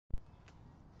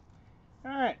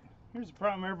Alright, here's the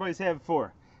problem everybody's had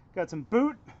before. Got some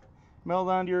boot meld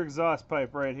onto your exhaust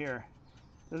pipe right here.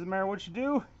 Doesn't matter what you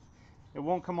do, it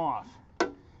won't come off.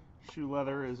 Shoe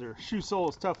leather is, or shoe sole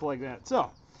is tough like that.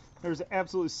 So, there's an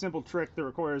absolutely simple trick that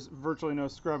requires virtually no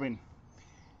scrubbing.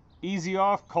 Easy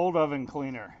off cold oven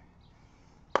cleaner.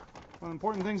 One of the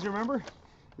important things to remember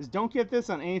is don't get this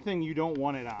on anything you don't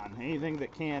want it on. Anything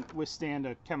that can't withstand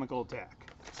a chemical attack.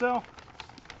 So,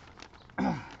 we're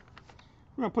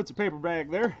going to put some paper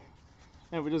bag there.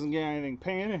 And if it doesn't get anything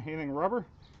painted, anything rubber,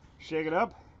 shake it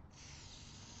up,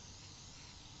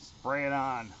 spray it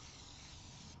on.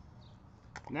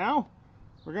 Now,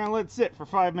 we're going to let it sit for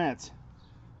 5 minutes.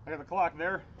 I got the clock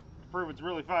there to prove it's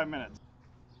really 5 minutes.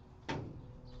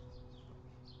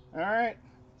 Alright,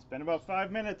 it's been about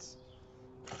 5 minutes.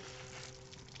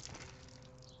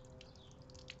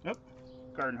 Nope,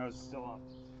 garden hose is still on.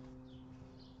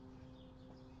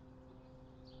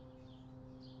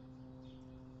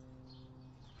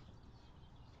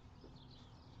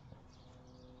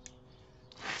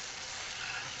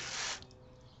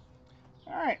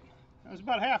 Alright, that was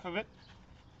about half of it.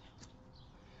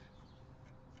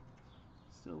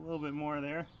 Still a little bit more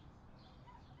there.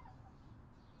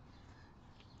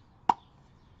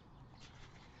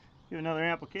 Give another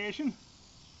application.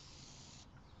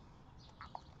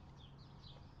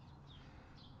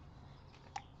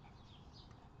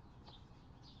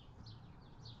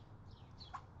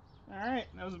 Alright,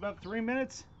 that was about 3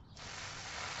 minutes.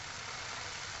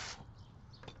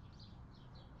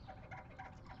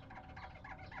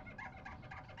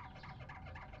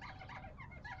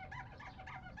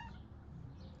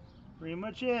 Pretty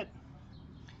much it.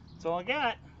 That's all I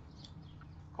got.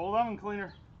 Cold oven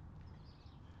cleaner.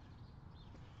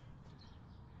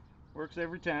 Works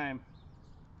every time.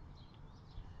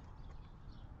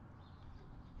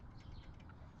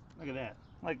 Look at that.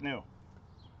 Like new.